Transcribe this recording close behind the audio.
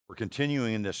We're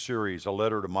continuing in this series, A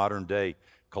Letter to Modern Day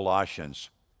Colossians.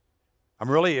 I'm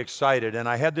really excited, and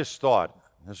I had this thought.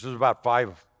 This was about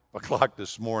 5 o'clock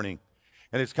this morning,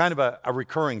 and it's kind of a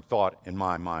recurring thought in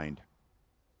my mind.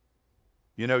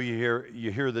 You know, you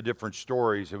hear the different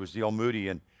stories. It was D.L. Moody,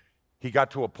 and he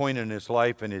got to a point in his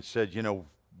life, and it said, you know,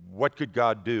 what could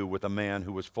God do with a man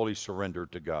who was fully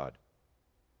surrendered to God?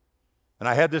 And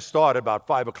I had this thought about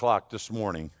 5 o'clock this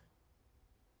morning.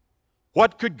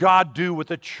 What could God do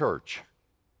with a church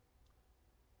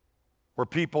where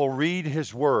people read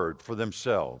His Word for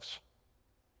themselves,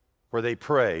 where they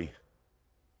pray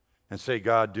and say,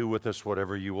 God, do with us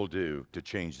whatever you will do to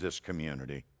change this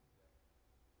community.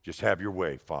 Just have your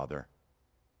way, Father.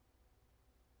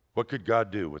 What could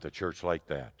God do with a church like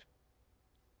that?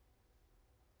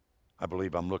 I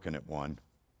believe I'm looking at one.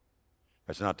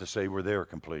 That's not to say we're there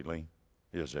completely,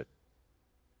 is it?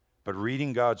 But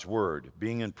reading God's Word,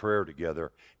 being in prayer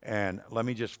together, and let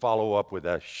me just follow up with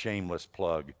a shameless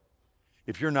plug.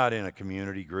 If you're not in a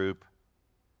community group,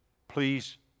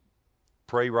 please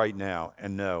pray right now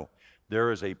and know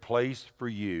there is a place for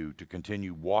you to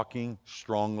continue walking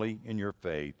strongly in your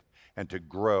faith and to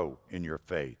grow in your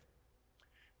faith.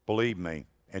 Believe me,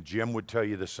 and Jim would tell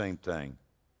you the same thing.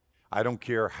 I don't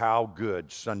care how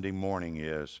good Sunday morning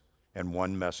is and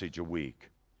one message a week.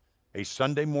 A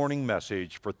Sunday morning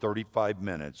message for 35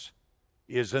 minutes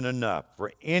isn't enough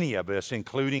for any of us,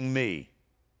 including me,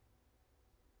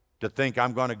 to think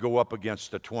I'm going to go up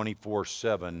against a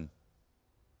 24/7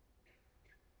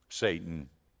 Satan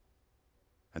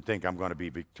and think I'm going to be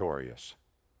victorious.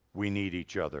 We need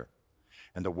each other.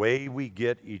 And the way we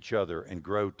get each other and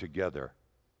grow together,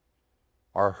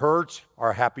 our hurts,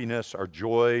 our happiness, our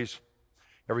joys,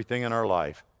 everything in our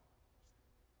life,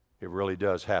 it really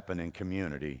does happen in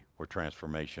community where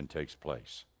transformation takes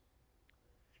place.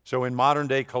 So in modern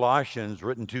day Colossians,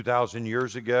 written 2,000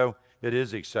 years ago, it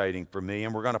is exciting for me,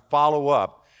 and we're going to follow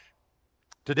up.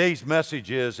 Today's message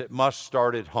is, it must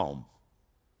start at home.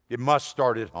 It must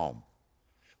start at home.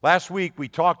 Last week we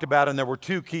talked about, and there were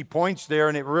 2 key points there,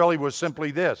 and it really was simply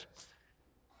this.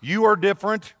 You are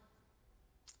different,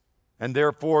 and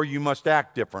therefore you must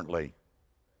act differently.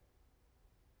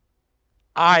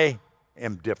 I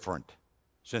am different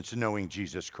since knowing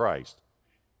Jesus Christ.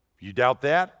 If you doubt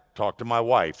that, talk to my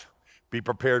wife. Be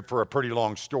prepared for a pretty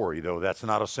long story, though. That's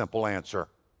not a simple answer.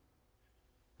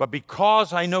 But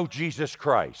because I know Jesus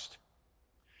Christ,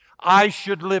 I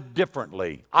should live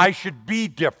differently. I should be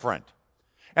different.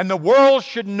 And the world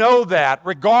should know that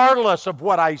regardless of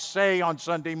what I say on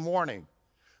Sunday morning.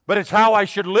 But it's how I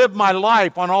should live my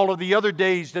life on all of the other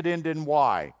days that end in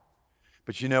Y.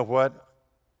 But you know what?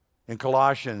 In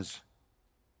Colossians,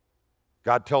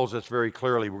 God tells us very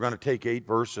clearly, we're going to take 8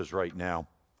 verses right now.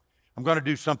 I'm going to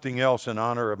do something else in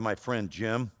honor of my friend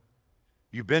Jim.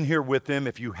 You've been here with him.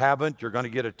 If you haven't, you're going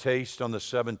to get a taste on the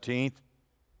 17th.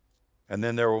 And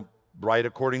then there will, right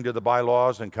according to the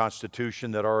bylaws and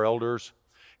Constitution that our elders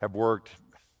have worked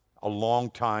a long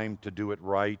time to do it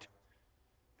right.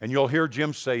 And you'll hear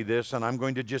Jim say this, and I'm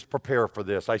going to just prepare for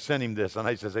this. I sent him this, and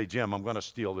I said, hey, Jim, I'm going to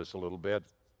steal this a little bit.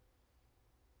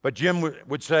 But Jim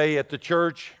would say at the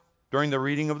church, during the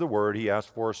reading of the Word, he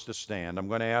asked for us to stand. I'm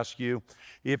going to ask you,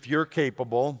 if you're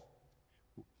capable,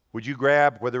 would you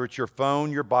grab, whether it's your phone,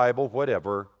 your Bible,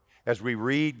 whatever, as we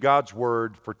read God's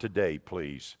Word for today,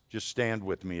 please. Just stand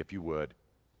with me if you would.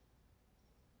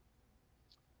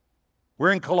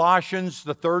 We're in Colossians,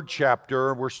 the 3rd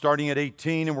chapter. We're starting at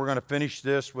 18, and we're going to finish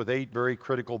this with 8 very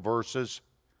critical verses.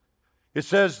 It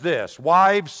says this,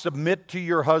 wives, submit to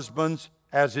your husbands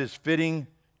as is fitting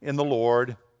in the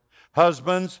Lord.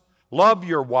 Husbands, love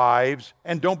your wives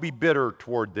and don't be bitter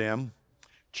toward them.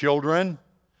 Children,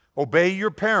 obey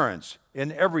your parents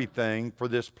in everything, for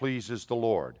this pleases the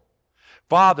Lord.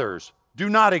 Fathers, do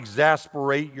not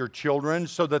exasperate your children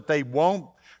so that they won't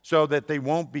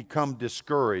become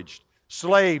discouraged.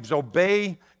 Slaves,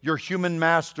 obey your human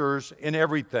masters in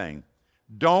everything.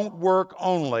 Don't work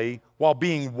only while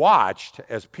being watched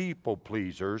as people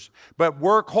pleasers, but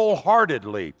work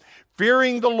wholeheartedly,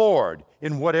 fearing the Lord.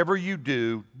 In whatever you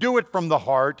do, do it from the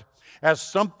heart as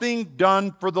something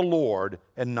done for the Lord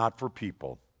and not for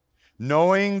people,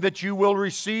 knowing that you will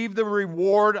receive the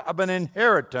reward of an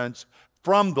inheritance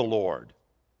from the Lord.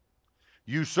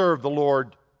 You serve the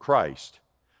Lord Christ.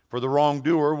 For the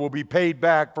wrongdoer will be paid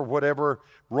back for whatever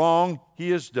wrong he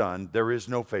has done. There is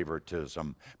no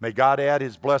favoritism. May God add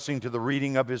His blessing to the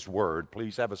reading of His Word.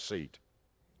 Please have a seat.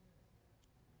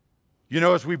 You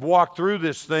know, as we've walked through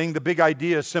this thing, the big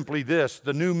idea is simply this.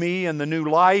 The new me and the new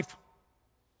life,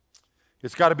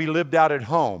 it's got to be lived out at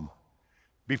home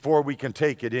before we can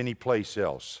take it anyplace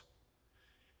else.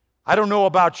 I don't know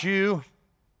about you.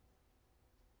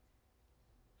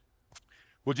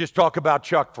 We'll just talk about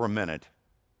Chuck for a minute.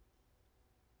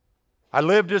 I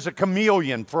lived as a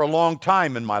chameleon for a long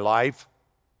time in my life.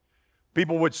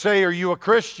 People would say, "Are you a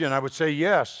Christian?" I would say,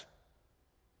 "Yes."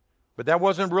 But that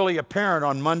wasn't really apparent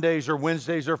on Mondays or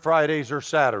Wednesdays or Fridays or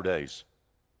Saturdays.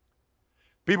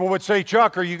 People would say,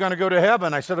 "Chuck, are you going to go to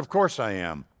heaven?" I said, "Of course I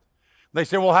am." They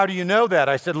said, "Well, how do you know that?"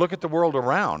 I said, "Look at the world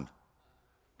around."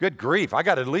 Good grief, I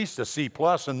got at least a C+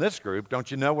 in this group.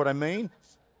 Don't you know what I mean?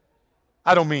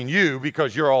 I don't mean you,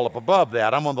 because you're all up above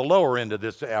that. I'm on the lower end of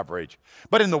this average.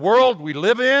 But in the world we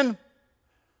live in,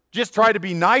 just try to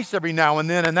be nice every now and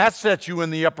then, and that sets you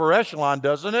in the upper echelon,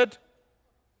 doesn't it?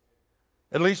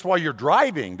 At least while you're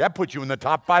driving, that puts you in the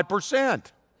top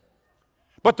 5%.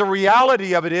 But the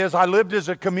reality of it is, I lived as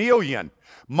a chameleon.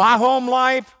 My home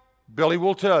life, Billy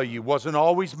will tell you, wasn't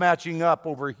always matching up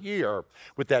over here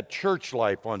with that church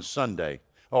life on Sunday.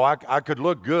 Oh, I could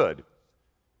look good.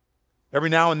 Every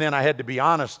now and then I had to be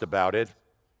honest about it.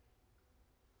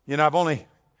 You know,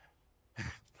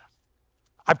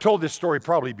 I've told this story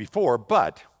probably before,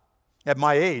 but at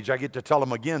my age, I get to tell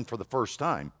them again for the first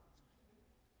time.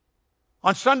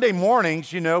 On Sunday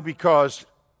mornings, you know, because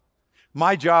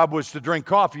my job was to drink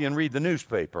coffee and read the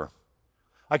newspaper,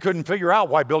 I couldn't figure out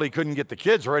why Billy couldn't get the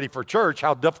kids ready for church.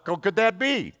 How difficult could that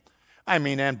be? I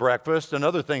mean, and breakfast and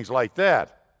other things like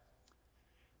that.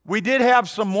 We did have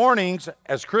some mornings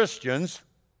as Christians,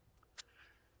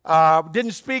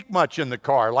 didn't speak much in the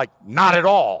car, like not at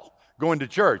all, going to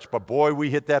church. But boy,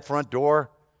 we hit that front door,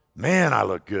 man, I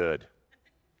look good.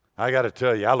 I got to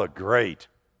tell you, I look great.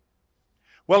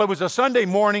 Well, it was a Sunday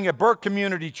morning at Burke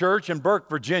Community Church in Burke,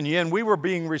 Virginia, and we were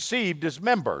being received as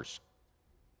members.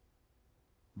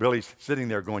 Billy's sitting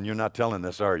there going, "You're not telling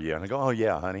this, are you?" And I go, "Oh,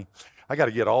 yeah, honey. I got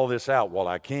to get all this out while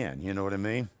I can." You know what I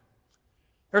mean?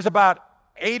 There's about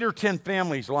 8 or 10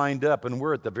 families lined up, and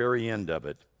we're at the very end of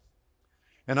it.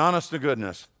 And honest to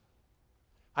goodness,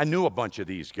 I knew a bunch of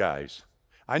these guys.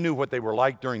 I knew what they were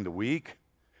like during the week,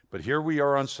 but here we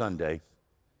are on Sunday.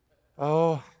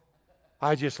 Oh,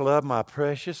 I just love my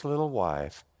precious little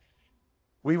wife.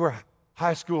 We were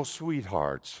high school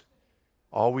sweethearts.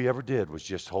 All we ever did was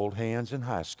just hold hands in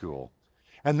high school.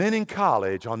 And then in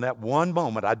college, on that one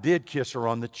moment, I did kiss her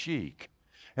on the cheek.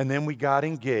 And then we got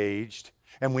engaged.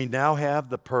 And we now have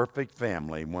the perfect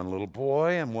family, one little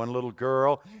boy and one little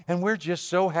girl, and we're just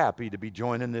so happy to be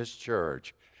joining this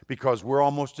church because we're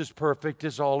almost as perfect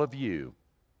as all of you.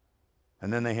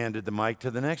 And then they handed the mic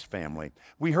to the next family.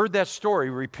 We heard that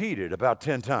story repeated about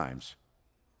 10 times.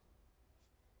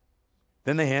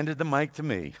 Then they handed the mic to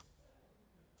me.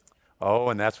 Oh,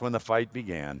 and that's when the fight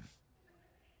began.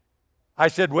 I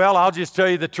said, "Well, I'll just tell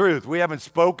you the truth. We haven't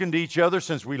spoken to each other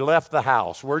since we left the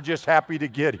house. We're just happy to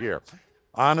get here."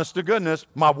 Honest to goodness,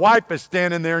 my wife is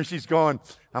standing there and she's going,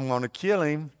 "I'm going to kill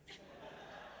him.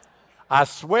 I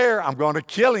swear I'm going to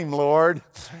kill him, Lord.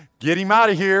 Get him out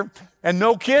of here." And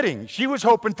no kidding, she was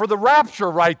hoping for the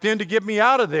rapture right then to get me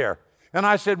out of there. And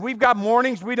I said, "We've got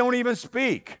mornings we don't even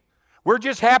speak. We're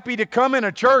just happy to come in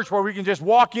a church where we can just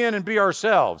walk in and be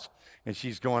ourselves." And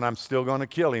she's going, "I'm still going to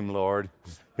kill him, Lord.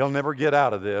 He'll never get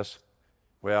out of this."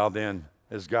 Well, then,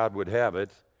 as God would have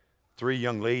it, 3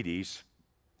 young ladies,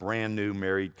 brand new,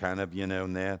 married kind of, you know,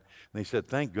 and that. And they said,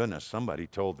 "Thank goodness somebody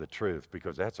told the truth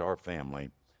because that's our family."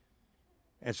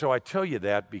 And so I tell you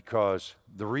that because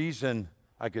the reason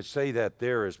I could say that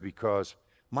there is because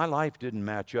my life didn't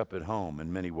match up at home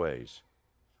in many ways.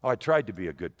 Oh, I tried to be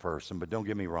a good person, but don't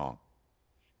get me wrong.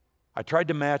 I tried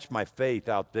to match my faith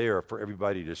out there for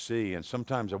everybody to see, and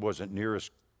sometimes I wasn't near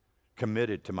as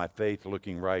committed to my faith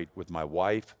looking right with my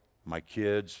wife, my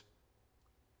kids,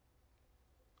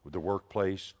 with the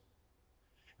workplace.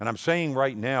 And I'm saying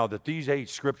right now that these 8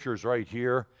 scriptures right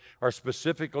here are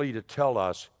specifically to tell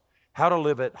us how to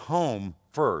live at home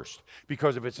first.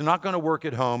 Because if it's not going to work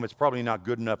at home, it's probably not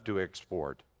good enough to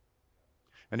export.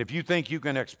 And if you think you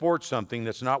can export something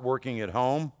that's not working at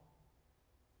home,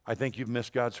 I think you've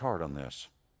missed God's heart on this.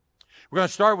 We're going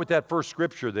to start with that first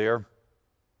scripture there.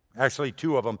 Actually,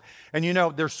 2 of them. And you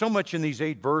know, there's so much in these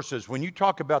 8 verses. When you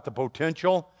talk about the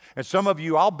potential, and some of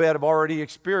you, I'll bet, have already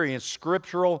experienced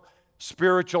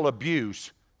spiritual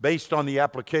abuse based on the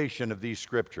application of these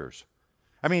scriptures.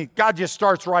 I mean, God just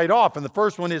starts right off, and the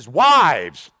first one is,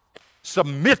 "Wives,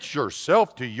 submit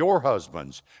yourself to your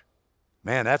husbands."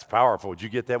 Man, that's powerful. Did you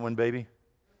get that one, baby?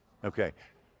 Okay.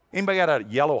 Anybody got a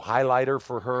yellow highlighter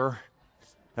for her?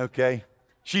 Okay.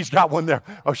 She's got one there.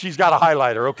 Oh, she's got a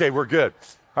highlighter. Okay, we're good.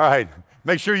 All right.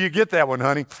 Make sure you get that one,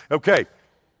 honey. Okay.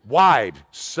 Wives,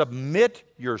 submit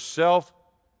yourself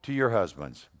to your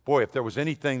husbands. Boy, if there was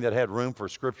anything that had room for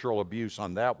scriptural abuse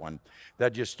on that one,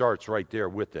 that just starts right there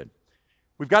with it.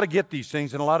 We've got to get these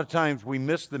things, and a lot of times we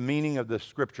miss the meaning of the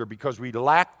scripture because we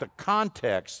lack the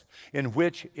context in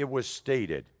which it was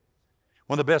stated.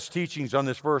 One of the best teachings on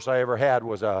this verse I ever had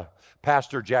was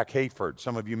Pastor Jack Hayford.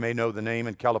 Some of you may know the name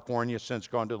in California, since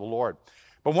gone to the Lord.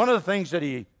 But one of the things that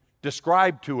he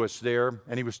described to us there,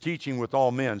 and he was teaching with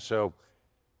all men,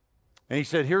 and he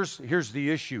said, here's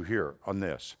the issue here on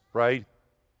this, right?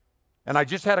 And I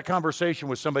just had a conversation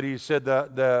with somebody who said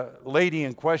the lady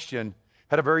in question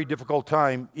had a very difficult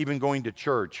time even going to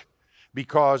church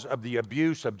because of the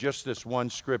abuse of just this one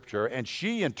scripture, and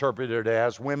she interpreted it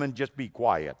as, women, just be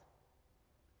quiet.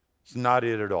 It's not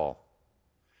it at all.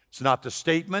 It's not the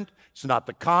statement. It's not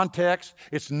the context.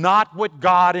 It's not what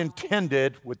God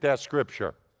intended with that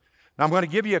scripture. Now, I'm going to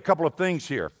give you a couple of things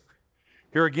here.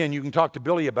 Here again, you can talk to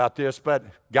Billy about this, but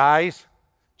guys,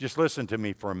 just listen to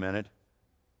me for a minute.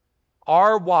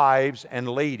 Our wives and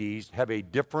ladies have a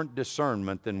different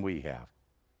discernment than we have.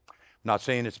 I'm not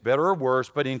saying it's better or worse,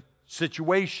 but in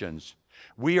situations,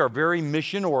 we are very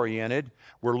mission-oriented.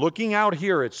 We're looking out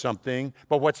here at something,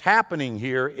 but what's happening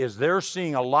here is they're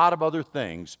seeing a lot of other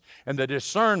things, and the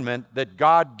discernment that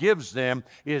God gives them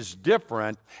is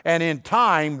different, and in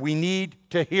time, we need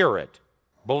to hear it.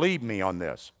 Believe me on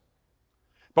this.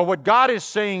 But what God is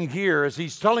saying here is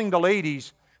He's telling the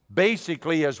ladies,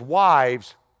 basically as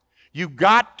wives, you've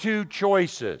got two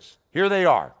choices. Here they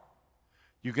are.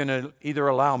 You can either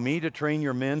allow me to train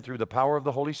your men through the power of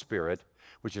the Holy Spirit,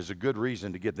 which is a good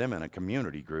reason to get them in a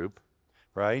community group,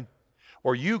 right?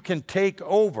 Or you can take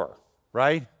over,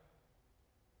 right?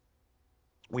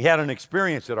 We had an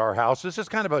experience at our house. This is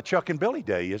kind of a Chuck and Billy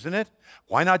day, isn't it?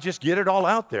 Why not just get it all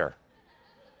out there?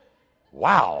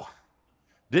 Wow.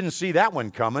 Didn't see that one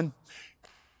coming.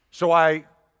 So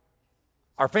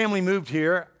our family moved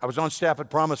here. I was on staff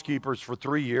at Promise Keepers for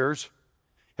 3 years.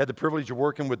 Had the privilege of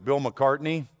working with Bill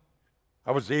McCartney.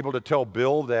 I was able to tell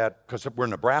Bill that, because we're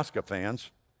Nebraska fans,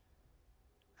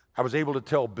 I was able to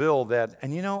tell Bill that,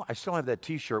 and you know, I still have that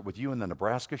t-shirt with you in the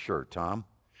Nebraska shirt, Tom.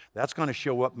 That's going to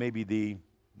show up maybe the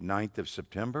 9th of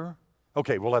September.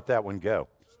 Okay, we'll let that one go.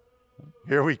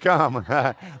 Here we come.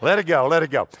 Let it go, let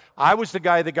it go. I was the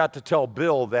guy that got to tell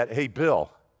Bill that, hey,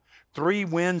 Bill, 3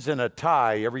 wins and a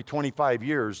tie every 25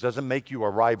 years doesn't make you a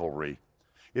rivalry.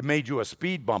 It made you a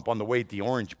speed bump on the way to the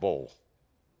Orange Bowl.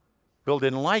 Bill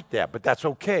didn't like that, but that's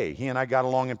okay. He and I got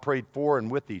along and prayed for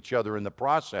and with each other in the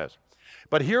process.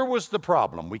 But here was the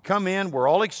problem. We come in, we're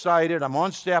all excited. I'm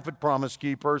on staff at Promise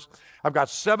Keepers. I've got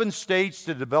 7 states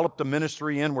to develop the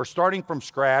ministry in. We're starting from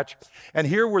scratch. And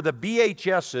here were the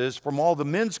BHSs from all the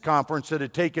men's conference that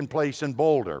had taken place in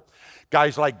Boulder.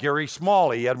 Guys like Gary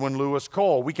Smalley, Edwin Lewis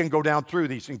Cole. We can go down through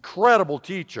these incredible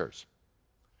teachers.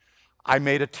 I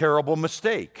made a terrible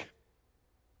mistake.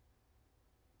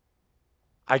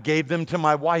 I gave them to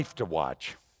my wife to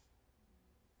watch.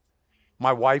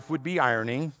 My wife would be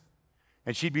ironing,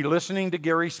 and she'd be listening to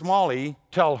Gary Smalley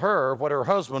tell her what her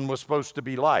husband was supposed to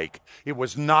be like. It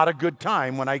was not a good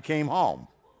time when I came home.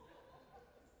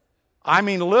 I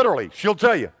mean, literally, she'll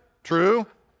tell you, true?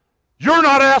 You're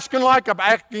not acting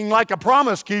like a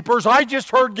Promise Keepers. I just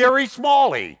heard Gary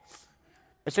Smalley.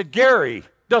 I said, Gary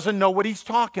doesn't know what he's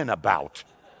talking about.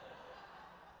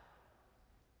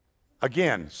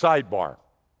 Again, sidebar.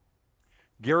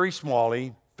 Gary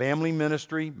Smalley, family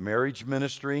ministry, marriage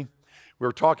ministry. We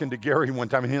were talking to Gary one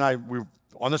time, and he and I, we were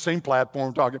on the same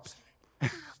platform talking.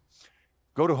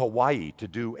 Go to Hawaii to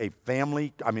do a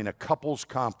couples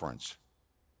conference.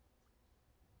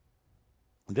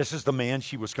 This is the man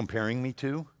she was comparing me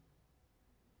to.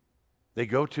 They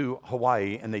go to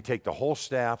Hawaii, and they take the whole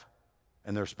staff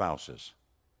and their spouses.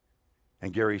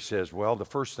 And Gary says, well, the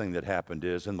first thing that happened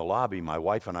is in the lobby, my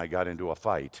wife and I got into a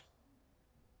fight.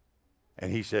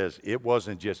 And he says, it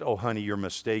wasn't just, oh, honey, you're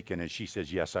mistaken. And she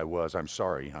says, yes, I was. I'm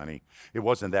sorry, honey. It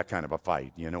wasn't that kind of a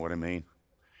fight. You know what I mean?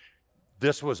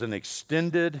 This was an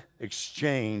extended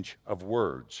exchange of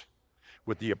words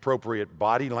with the appropriate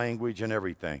body language and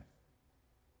everything.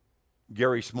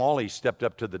 Gary Smalley stepped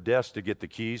up to the desk to get the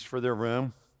keys for their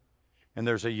room. And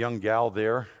there's a young gal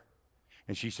there.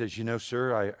 And she says, you know,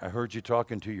 sir, I heard you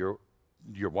talking to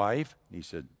your wife. And he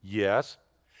said, yes.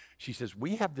 She says,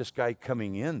 we have this guy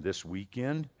coming in this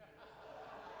weekend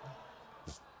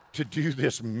to do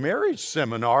this marriage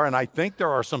seminar, and I think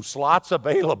there are some slots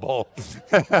available.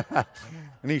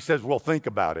 And he says, well, think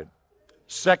about it.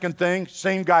 Second thing,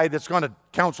 same guy that's going to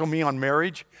counsel me on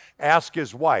marriage, ask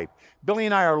his wife. Billy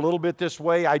and I are a little bit this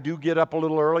way. I do get up a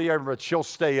little earlier, but she'll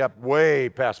stay up way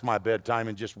past my bedtime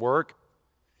and just work.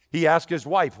 He asked his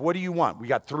wife, what do you want? We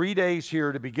got 3 days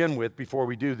here to begin with before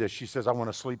we do this. She says, I want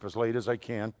to sleep as late as I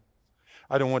can.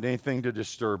 I don't want anything to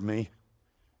disturb me,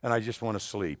 and I just want to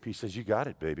sleep. He says, you got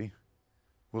it, baby.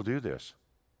 We'll do this.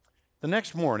 The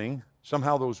next morning,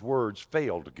 somehow those words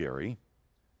failed Gary.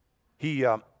 He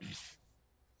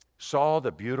saw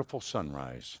the beautiful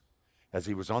sunrise as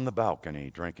he was on the balcony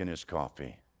drinking his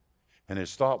coffee. And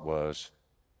his thought was,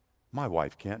 my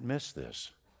wife can't miss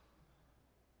this.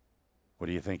 What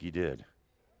do you think he did?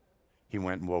 He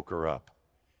went and woke her up.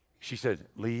 She said,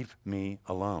 leave me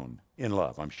alone. In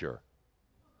love, I'm sure.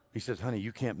 He says, honey,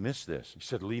 you can't miss this. He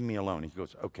said, leave me alone. He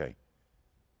goes, okay.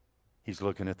 He's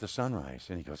looking at the sunrise,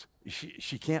 and he goes,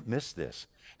 she can't miss this.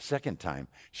 Second time,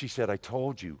 she said, I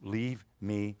told you, leave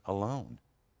me alone.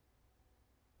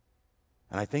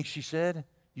 And I think she said,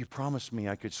 you promised me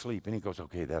I could sleep. And he goes,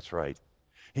 okay, that's right.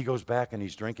 He goes back and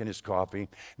he's drinking his coffee.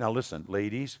 Now listen,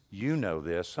 ladies, you know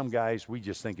this. Some guys, we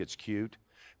just think it's cute.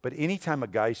 But anytime a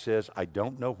guy says, I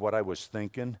don't know what I was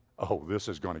thinking, oh, this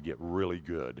is going to get really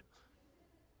good.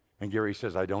 And Gary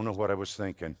says, I don't know what I was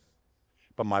thinking,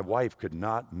 but my wife could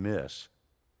not miss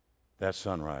that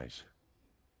sunrise.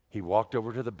 He walked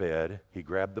over to the bed. He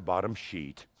grabbed the bottom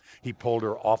sheet. He pulled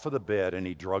her off of the bed, and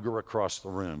he drug her across the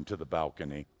room to the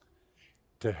balcony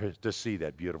to see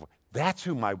that beautiful. That's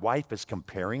who my wife is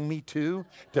comparing me to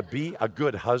be a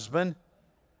good husband.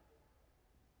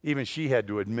 Even she had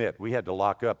to admit, we had to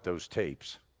lock up those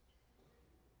tapes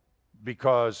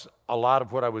because a lot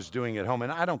of what I was doing at home,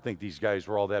 and I don't think these guys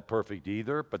were all that perfect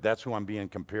either, but that's who I'm being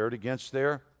compared against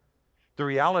there. The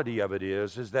reality of it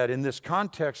is that in this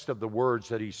context of the words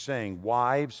that he's saying,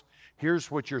 wives,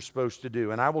 here's what you're supposed to do.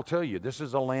 And I will tell you, this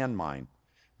is a landmine.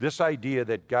 This idea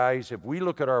that, guys, if we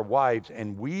look at our wives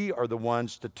and we are the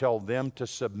ones to tell them to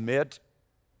submit,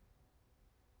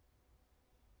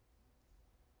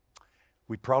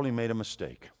 we probably made a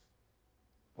mistake.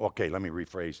 Okay, let me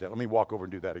rephrase that. Let me walk over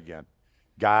and do that again.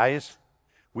 Guys,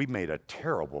 we made a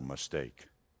terrible mistake.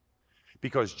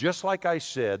 Because just like I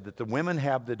said, that the women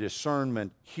have the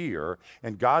discernment here,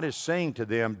 and God is saying to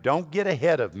them, don't get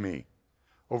ahead of me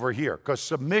over here. Because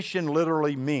submission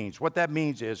literally means, what that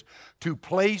means is to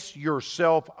place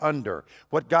yourself under.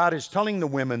 What God is telling the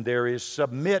women there is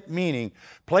submit, meaning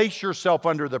place yourself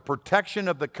under the protection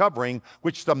of the covering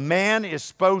which the man is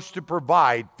supposed to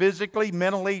provide physically,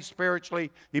 mentally,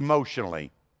 spiritually,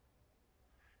 emotionally.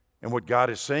 And what God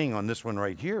is saying on this one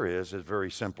right here is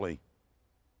very simply,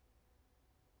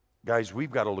 guys,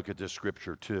 we've got to look at this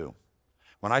scripture too.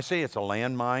 When I say it's a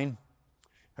landmine,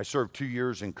 I served 2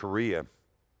 years in Korea.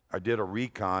 I did a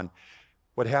recon.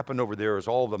 What happened over there is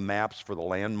all the maps for the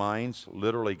landmines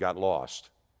literally got lost.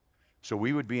 So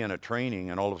we would be in a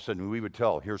training, and all of a sudden we would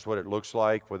tell, here's what it looks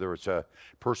like, whether it's a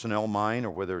personnel mine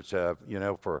or whether it's a,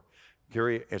 for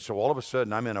carry. And so all of a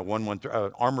sudden I'm in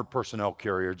a armored personnel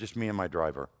carrier, just me and my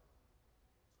driver.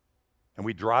 And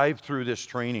we drive through this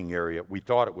training area. We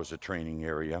thought it was a training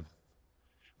area.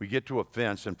 We get to a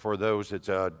fence, and for those, it's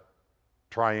a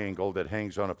triangle that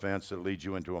hangs on a fence that leads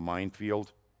you into a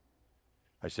minefield.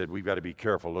 I said, we've got to be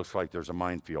careful. Looks like there's a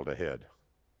minefield ahead.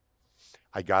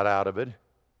 I got out of it.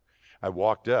 I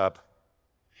walked up,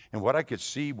 and what I could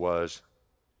see was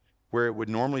where it would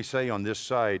normally say on this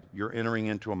side, you're entering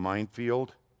into a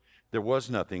minefield, there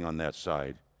was nothing on that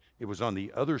side. It was on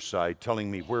the other side telling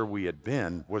me where we had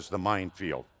been was the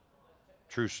minefield.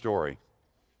 True story.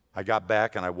 I got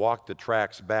back and I walked the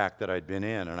tracks back that I'd been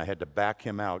in, and I had to back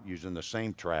him out using the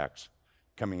same tracks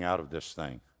coming out of this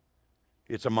thing.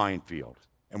 It's a minefield,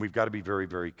 and we've got to be very,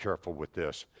 very careful with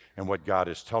this and what God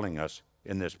is telling us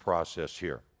in this process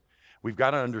here. We've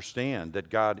got to understand that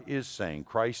God is saying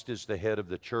Christ is the head of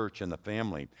the church and the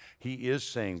family. He is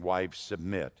saying, wives,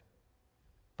 submit.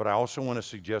 But I also want to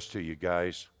suggest to you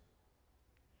guys,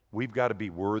 we've got to be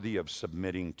worthy of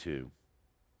submitting to.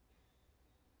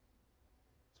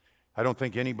 I don't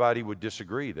think anybody would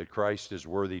disagree that Christ is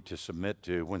worthy to submit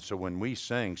to. So when we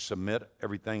sing, submit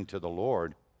everything to the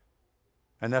Lord,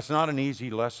 and that's not an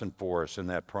easy lesson for us in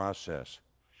that process.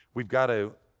 We've got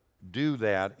to do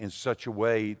that in such a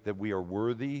way that we are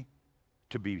worthy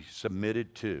to be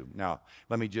submitted to. Now,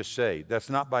 let me just say, that's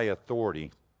not by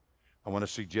authority. I want to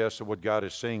suggest that what God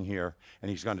is saying here, and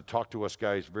he's going to talk to us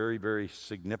guys very, very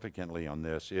significantly on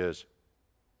this, is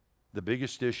the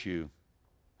biggest issue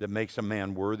that makes a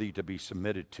man worthy to be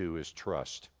submitted to is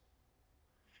trust.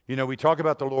 We talk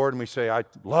about the Lord and we say, I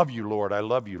love you, Lord, I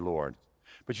love you, Lord.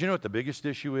 But you know what the biggest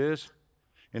issue is?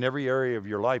 In every area of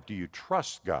your life, do you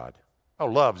trust God? Oh,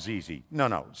 love's easy.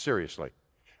 No, seriously.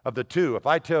 Of the two, if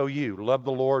I tell you, love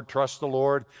the Lord, trust the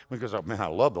Lord, because, oh man, I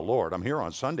love the Lord. I'm here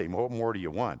on Sunday. What more do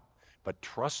you want? but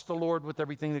trust the Lord with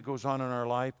everything that goes on in our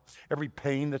life, every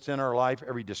pain that's in our life,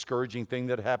 every discouraging thing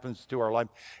that happens to our life,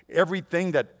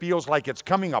 everything that feels like it's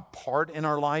coming apart in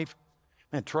our life.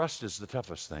 Man, trust is the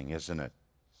toughest thing, isn't it?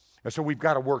 And so we've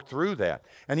got to work through that.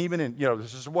 And even in,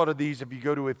 this is one of these, if you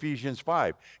go to Ephesians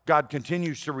 5, God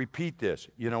continues to repeat this,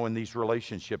 in these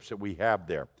relationships that we have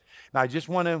there. Now, I just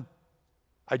want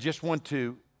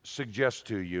to suggest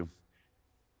to you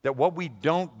that what we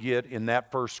don't get in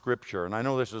that first scripture, and I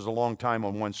know this is a long time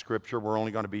on one scripture, we're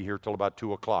only going to be here till about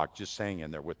 2 o'clock, just hang in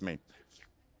there with me,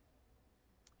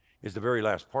 is the very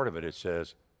last part of it. It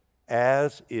says,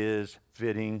 as is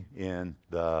fitting in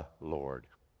the Lord.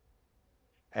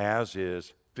 As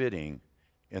is fitting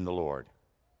in the Lord.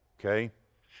 Okay?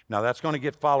 Now that's going to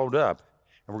get followed up,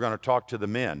 and we're going to talk to the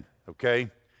men. Okay?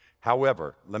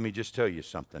 However, let me just tell you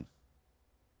something.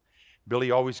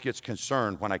 Billy always gets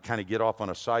concerned when I kind of get off on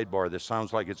a sidebar. This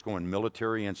sounds like it's going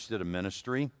military instead of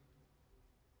ministry.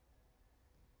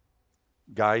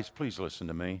 Guys, please listen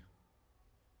to me.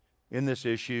 In this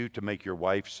issue, to make your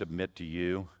wife submit to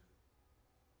you,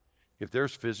 if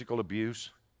there's physical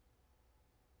abuse,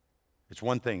 it's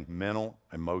one thing, mental,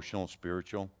 emotional,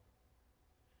 spiritual.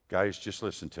 Guys, just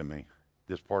listen to me.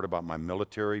 This part about my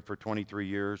military for 23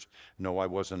 years, no, I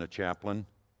wasn't a chaplain,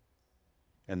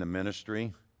 and the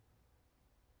ministry.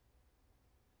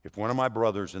 If one of my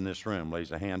brothers in this room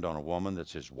lays a hand on a woman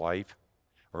that's his wife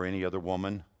or any other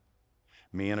woman,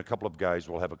 me and a couple of guys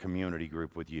will have a community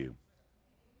group with you.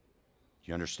 Do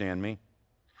you understand me?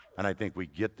 And I think we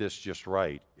get this just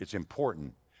right. It's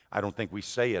important. I don't think we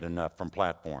say it enough from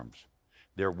platforms.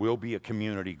 There will be a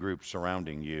community group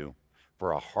surrounding you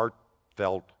for a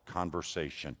heartfelt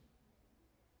conversation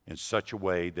in such a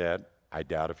way that I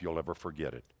doubt if you'll ever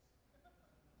forget it.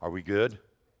 Are we good?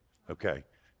 Okay.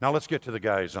 Now let's get to the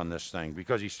guys on this thing,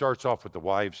 because he starts off with the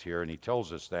wives here and he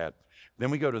tells us that.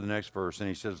 Then we go to the next verse and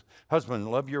he says, husband,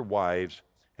 love your wives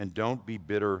and don't be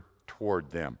bitter toward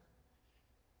them.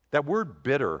 That word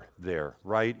bitter there,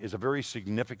 right, is a very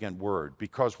significant word,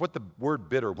 because what the word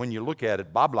bitter, when you look at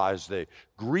it, babla is the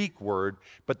Greek word,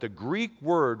 but the Greek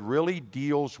word really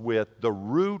deals with the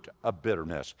root of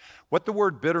bitterness. What the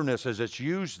word bitterness as it's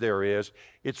used there is,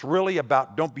 it's really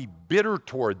about don't be bitter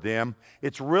toward them.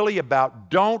 It's really about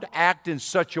don't act in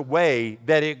such a way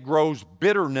that it grows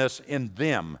bitterness in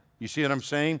them. You see what I'm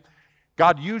saying?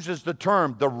 God uses the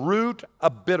term, the root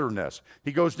of bitterness.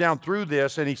 He goes down through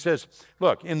this and he says,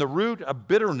 look, in the root of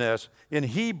bitterness in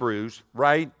Hebrews,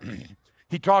 right,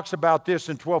 he talks about this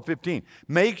in 12:15.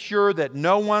 Make sure that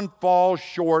no one falls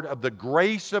short of the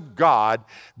grace of God,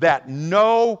 that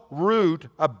no root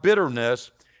of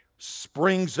bitterness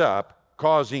springs up,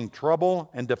 causing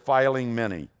trouble and defiling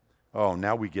many. Oh,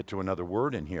 now we get to another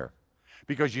word in here.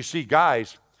 Because you see,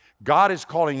 guys, God is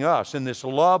calling us in this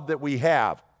love that we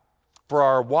have for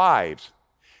our wives.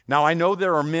 Now, I know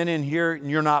there are men in here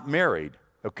and you're not married,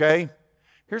 okay?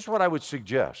 Here's what I would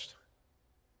suggest.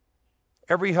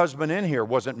 Every husband in here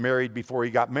wasn't married before he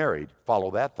got married.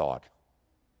 Follow that thought.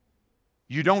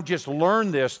 You don't just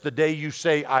learn this the day you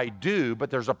say, I do, but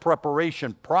there's a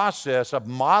preparation process of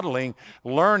modeling,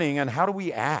 learning, and how do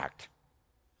we act?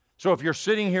 So if you're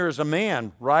sitting here as a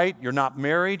man, right, you're not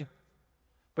married,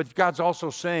 but God's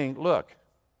also saying, look,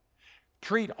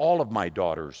 treat all of my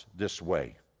daughters this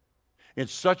way, in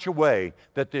such a way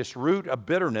that this root of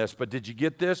bitterness, but did you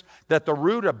get this? That the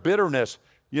root of bitterness,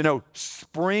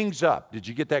 springs up. Did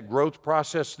you get that growth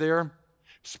process there?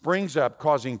 Springs up,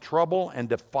 causing trouble and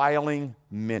defiling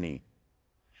many.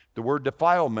 The word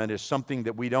defilement is something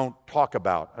that we don't talk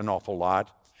about an awful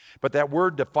lot. But that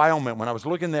word defilement, when I was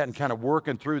looking at that and kind of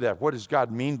working through that, what does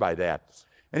God mean by that?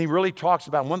 And he really talks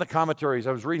about, one of the commentaries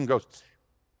I was reading goes,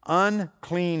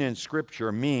 unclean in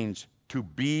Scripture means to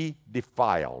be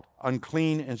defiled.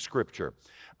 Unclean in Scripture.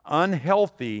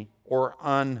 Unhealthy or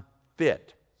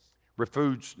unfit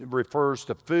refers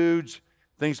to foods,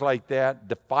 things like that.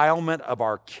 Defilement of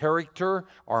our character,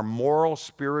 our moral,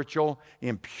 spiritual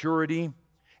impurity.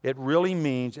 It really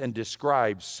means and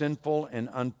describes sinful and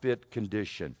unfit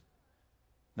condition.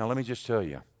 Now let me just tell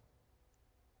you,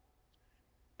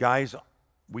 guys,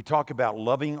 we talk about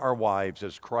loving our wives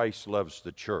as Christ loves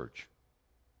the church.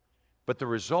 But the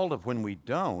result of when we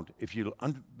don't,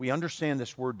 we understand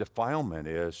this word defilement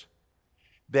is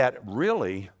that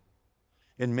really,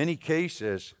 in many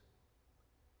cases,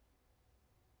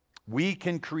 we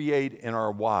can create in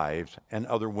our wives and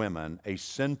other women a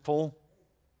sinful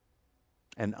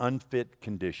and unfit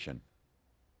condition.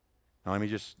 Now let me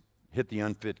just hit the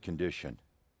unfit condition.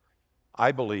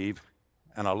 I believe,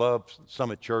 and I love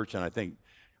Summit Church, and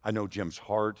I know Jim's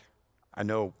heart. I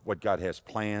know what God has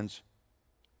plans.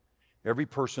 Every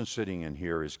person sitting in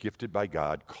here is gifted by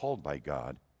God, called by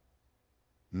God,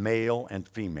 male and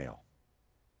female.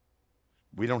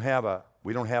 We don't have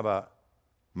a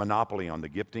monopoly on the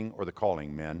gifting or the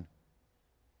calling, men.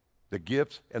 The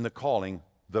gifts and the calling,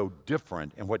 though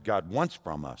different in what God wants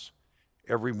from us,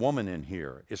 every woman in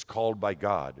here is called by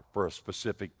God for a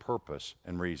specific purpose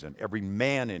and reason. Every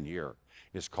man in here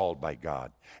is called by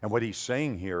God. And what he's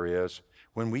saying here is,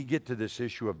 when we get to this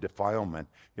issue of defilement,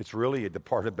 it's really the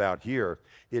part about here,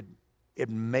 it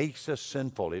makes us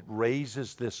sinful. It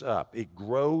raises this up. It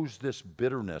grows this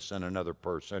bitterness in another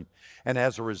person, and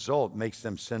as a result, makes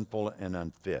them sinful and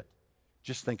unfit.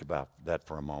 Just think about that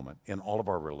for a moment in all of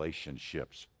our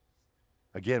relationships.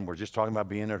 Again, we're just talking about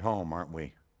being at home, aren't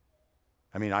we?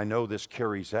 I mean, I know this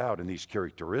carries out in these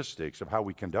characteristics of how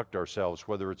we conduct ourselves,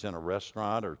 whether it's in a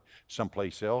restaurant or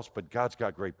someplace else, but God's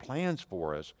got great plans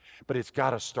for us, but it's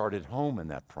got to start at home in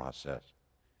that process.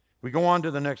 We go on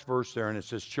to the next verse there, and it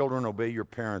says, "Children, obey your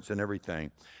parents in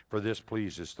everything, for this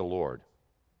pleases the Lord."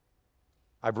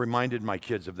 I've reminded my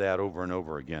kids of that over and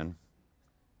over again.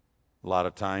 A lot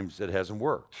of times it hasn't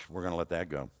worked. We're going to let that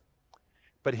go.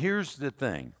 But here's the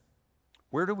thing.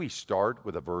 Where do we start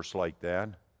with a verse like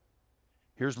that?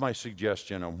 Here's my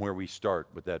suggestion on where we start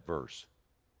with that verse.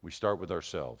 We start with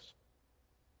ourselves.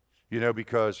 You know,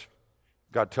 because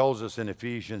God tells us in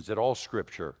Ephesians that all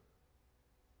Scripture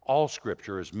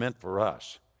is meant for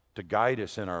us to guide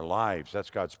us in our lives.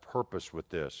 That's God's purpose with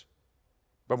this.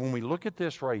 But when we look at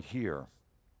this right here,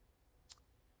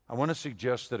 I want to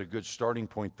suggest that a good starting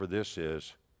point for this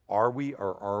is, are we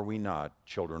or are we not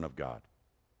children of God?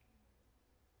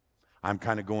 I'm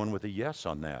kind of going with a yes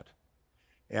on that.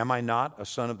 Am I not a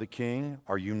son of the King?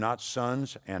 Are you not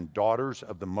sons and daughters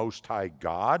of the Most High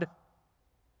God?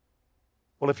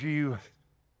 Well, if you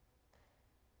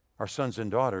are sons and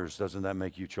daughters, doesn't that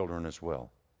make you children as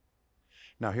well?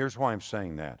 Now, here's why I'm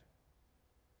saying that.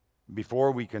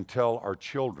 Before we can tell our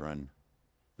children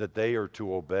that they are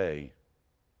to obey,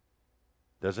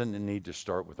 doesn't it need to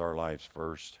start with our lives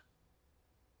first?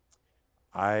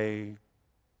 I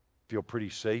feel pretty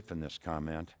safe in this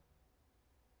comment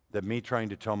that me trying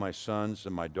to tell my sons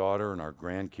and my daughter and our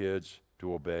grandkids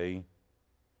to obey,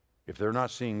 if they're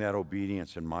not seeing that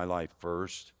obedience in my life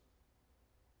first,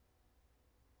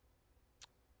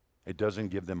 it doesn't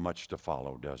give them much to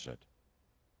follow, does it?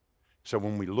 So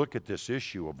when we look at this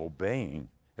issue of obeying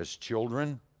as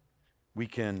children, we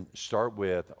can start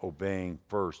with obeying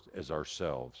first as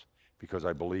ourselves, because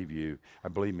I believe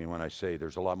me when I say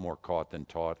there's a lot more caught than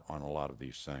taught on a lot of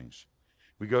these things.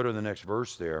 We go to the next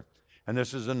verse there, and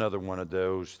this is another one of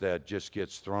those that just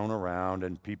gets thrown around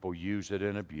and people use it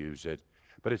and abuse it,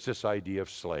 but it's this idea of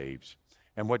slaves.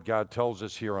 And what God tells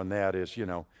us here on that is,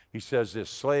 he says this,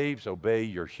 slaves, obey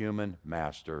your human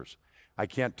masters. I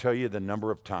can't tell you the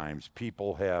number of times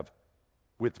people have,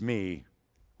 with me,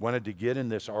 wanted to get in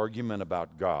this argument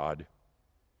about God,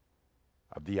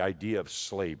 of the idea of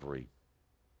slavery,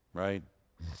 right?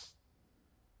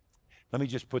 Let me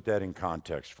just put that in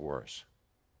context for us.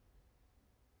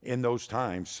 In those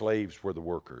times, slaves were the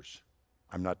workers.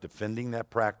 I'm not defending that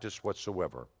practice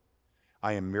whatsoever.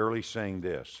 I am merely saying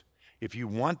this. If you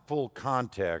want full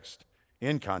context,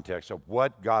 in context of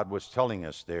what God was telling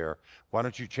us there, why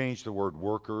don't you change the word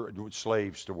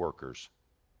slaves to workers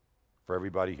for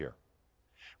everybody here?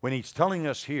 When he's telling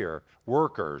us here,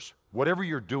 workers, whatever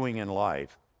you're doing in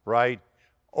life, right,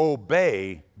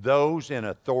 obey those in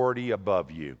authority above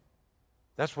you.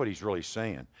 That's what he's really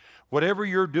saying. Whatever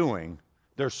you're doing,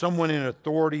 there's someone in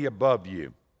authority above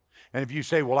you. And if you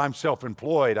say, well, I'm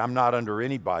self-employed, I'm not under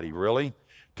anybody, really?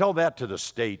 Tell that to the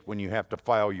state when you have to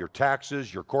file your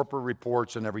taxes, your corporate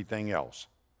reports, and everything else.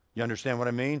 You understand what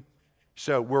I mean?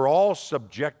 So we're all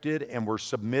subjected and we're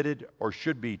submitted, or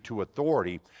should be, to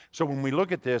authority. So when we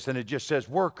look at this and it just says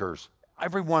workers,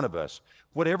 every one of us,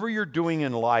 whatever you're doing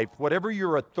in life, whatever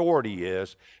your authority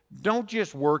is, don't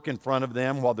just work in front of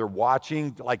them while they're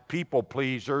watching like people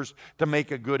pleasers to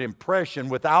make a good impression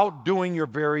without doing your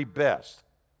very best.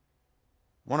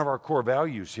 One of our core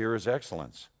values here is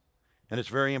excellence, and it's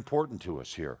very important to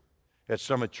us here at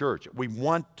Summit Church. We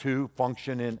want to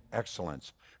function in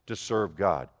excellence to serve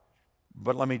God.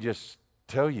 But let me just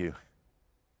tell you,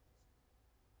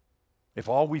 if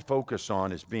all we focus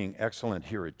on is being excellent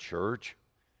here at church,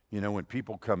 when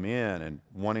people come in and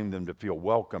wanting them to feel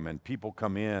welcome, and people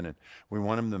come in and we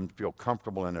want them to feel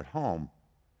comfortable and at home,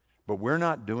 but we're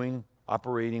not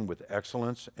operating with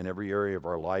excellence in every area of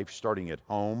our life, starting at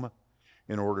home,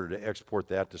 in order to export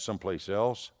that to someplace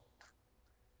else,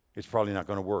 it's probably not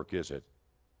going to work, is it?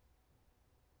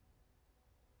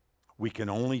 We can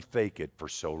only fake it for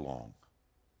so long.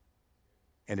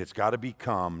 And it's got to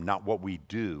become not what we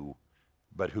do,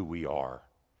 but who we are.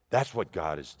 That's what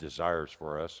God desires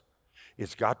for us.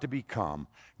 It's got to become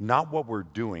not what we're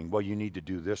doing. Well, you need to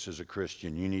do this as a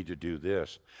Christian. You need to do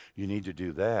this. You need to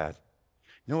do that.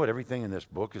 You know what everything in this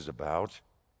book is about?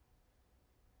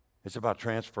 It's about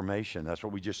transformation. That's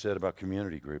what we just said about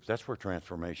community groups. That's where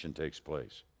transformation takes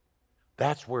place.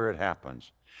 That's where it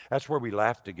happens. That's where we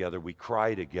laugh together, we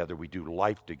cry together, we do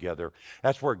life together.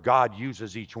 That's where God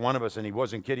uses each one of us, and he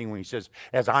wasn't kidding when he says,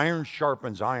 as iron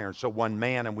sharpens iron, so one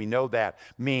man, and we know that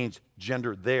means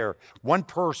gender there. One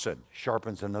person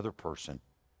sharpens another person.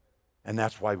 And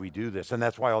that's why we do this, and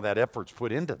that's why all that effort's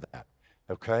put into that,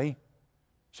 okay?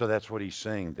 So that's what he's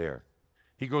saying there.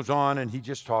 He goes on and he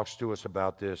just talks to us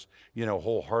about this,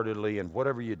 wholeheartedly, and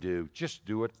whatever you do, just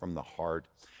do it from the heart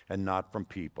and not from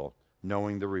people,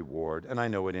 knowing the reward. And I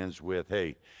know it ends with,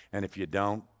 hey, and if you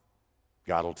don't,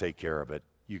 God will take care of it.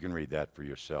 You can read that for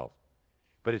yourself.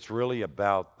 But it's really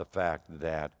about the fact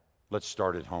that let's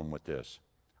start at home with this.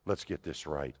 Let's get this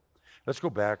right. Let's go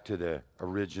back to the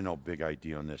original big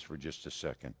idea on this for just a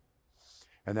second.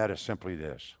 And that is simply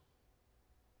this.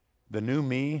 The new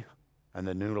me and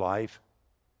the new life.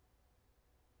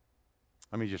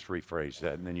 Let me just rephrase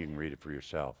that, and then you can read it for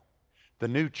yourself. The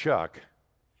new Chuck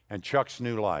and Chuck's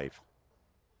new life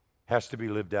has to be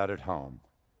lived out at home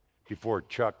before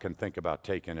Chuck can think about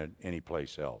taking it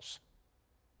anyplace else.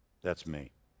 That's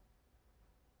me.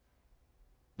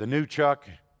 The new Chuck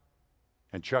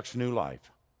and Chuck's new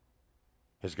life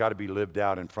has got to be lived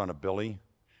out in front of Billy,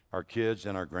 our kids,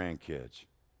 and our grandkids.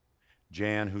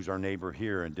 Jan, who's our neighbor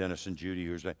here, and Dennis and Judy,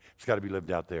 it's got to be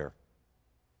lived out there.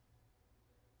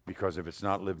 Because if it's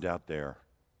not lived out there,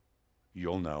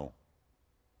 you'll know,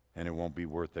 and it won't be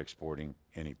worth exporting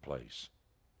any place.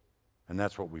 And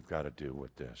that's what we've got to do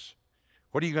with this.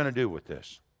 What are you going to do with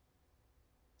this?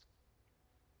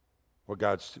 What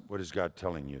is God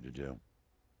telling you to do?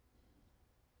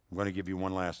 I'm going to give you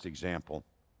one last example.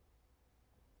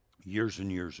 Years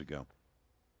and years ago,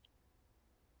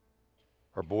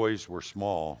 our boys were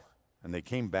small, and they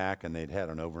came back and they'd had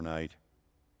an overnight,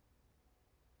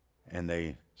 and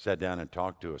they sat down and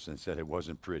talked to us and said it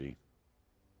wasn't pretty.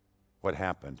 What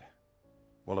happened?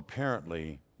 Well,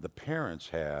 apparently the parents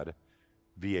had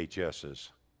VHSs.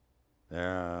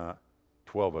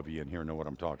 12 of you in here know what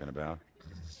I'm talking about.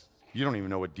 You don't even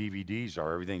know what DVDs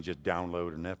are. Everything's just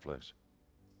download or Netflix.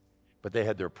 But they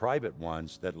had their private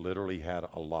ones that literally had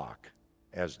a lock,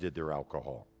 as did their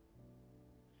alcohol.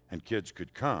 And kids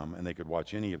could come and they could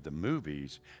watch any of the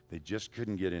movies. They just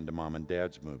couldn't get into mom and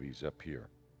dad's movies up here.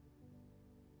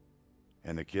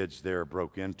 And the kids there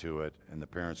broke into it, and the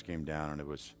parents came down, and it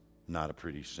was not a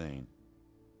pretty scene.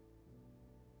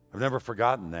 I've never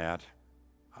forgotten that.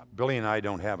 Billy and I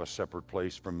don't have a separate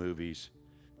place for movies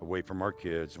away from our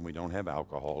kids, and we don't have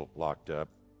alcohol locked up.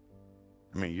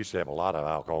 I mean, I used to have a lot of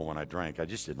alcohol when I drank. I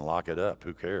just didn't lock it up.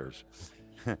 Who cares?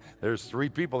 There's 3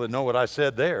 people that know what I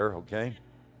said there, okay?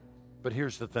 But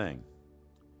here's the thing.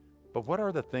 But what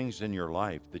are the things in your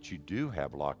life that you do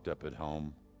have locked up at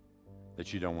home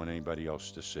that you don't want anybody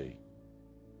else to see?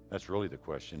 That's really the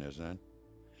question, isn't it?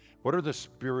 What are the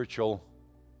spiritual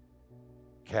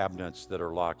cabinets that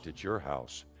are locked at your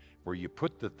house where you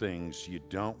put the things you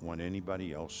don't want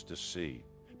anybody else to see?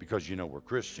 Because we're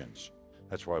Christians.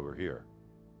 That's why we're here.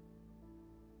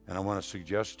 And I want to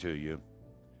suggest to you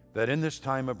that in this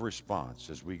time of response,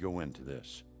 as we go into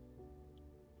this,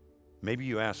 maybe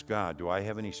you ask God, do I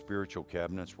have any spiritual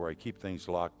cabinets where I keep things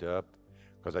locked up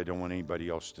because I don't want anybody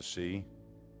else to see?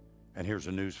 And here's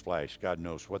a news flash. God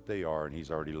knows what they are, and he's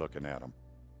already looking at them.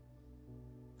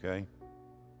 Okay?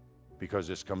 Because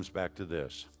this comes back to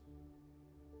this.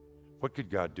 What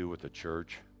could God do with a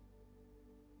church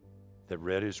that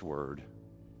read his word,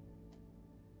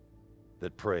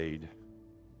 that prayed,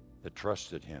 that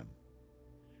trusted him,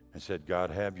 and said,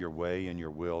 God, have your way and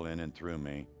your will in and through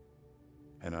me,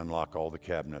 and unlock all the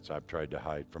cabinets I've tried to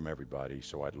hide from everybody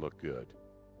so I'd look good?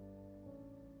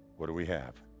 What do we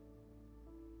have?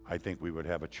 I think we would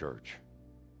have a church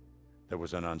that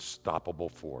was an unstoppable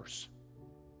force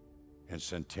and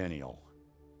centennial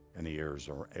in the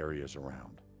areas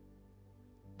around.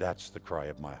 That's the cry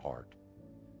of my heart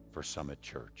for Summit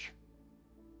Church.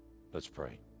 Let's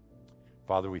pray.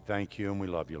 Father, we thank you and we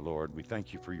love you, Lord. We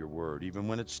thank you for your word, even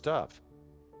when it's tough.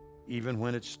 Even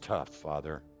when it's tough,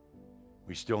 Father,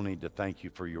 we still need to thank you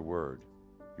for your word.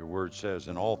 Your word says,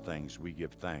 in all things we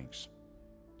give thanks,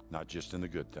 not just in the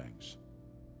good things.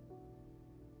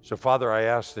 So, Father, I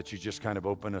ask that you just kind of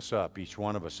open us up, each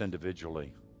one of us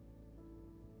individually.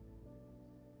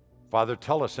 Father,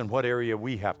 tell us in what area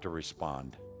we have to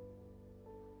respond.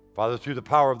 Father, through the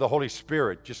power of the Holy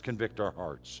Spirit, just convict our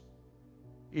hearts,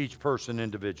 each person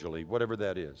individually, whatever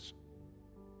that is.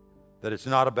 That it's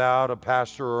not about a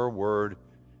pastor or a word,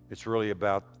 it's really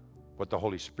about what the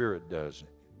Holy Spirit does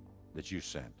that you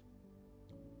sent.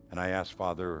 And I ask,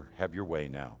 Father, have your way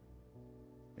now.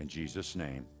 In Jesus'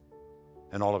 name.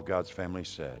 And all of God's family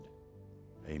said,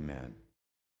 amen.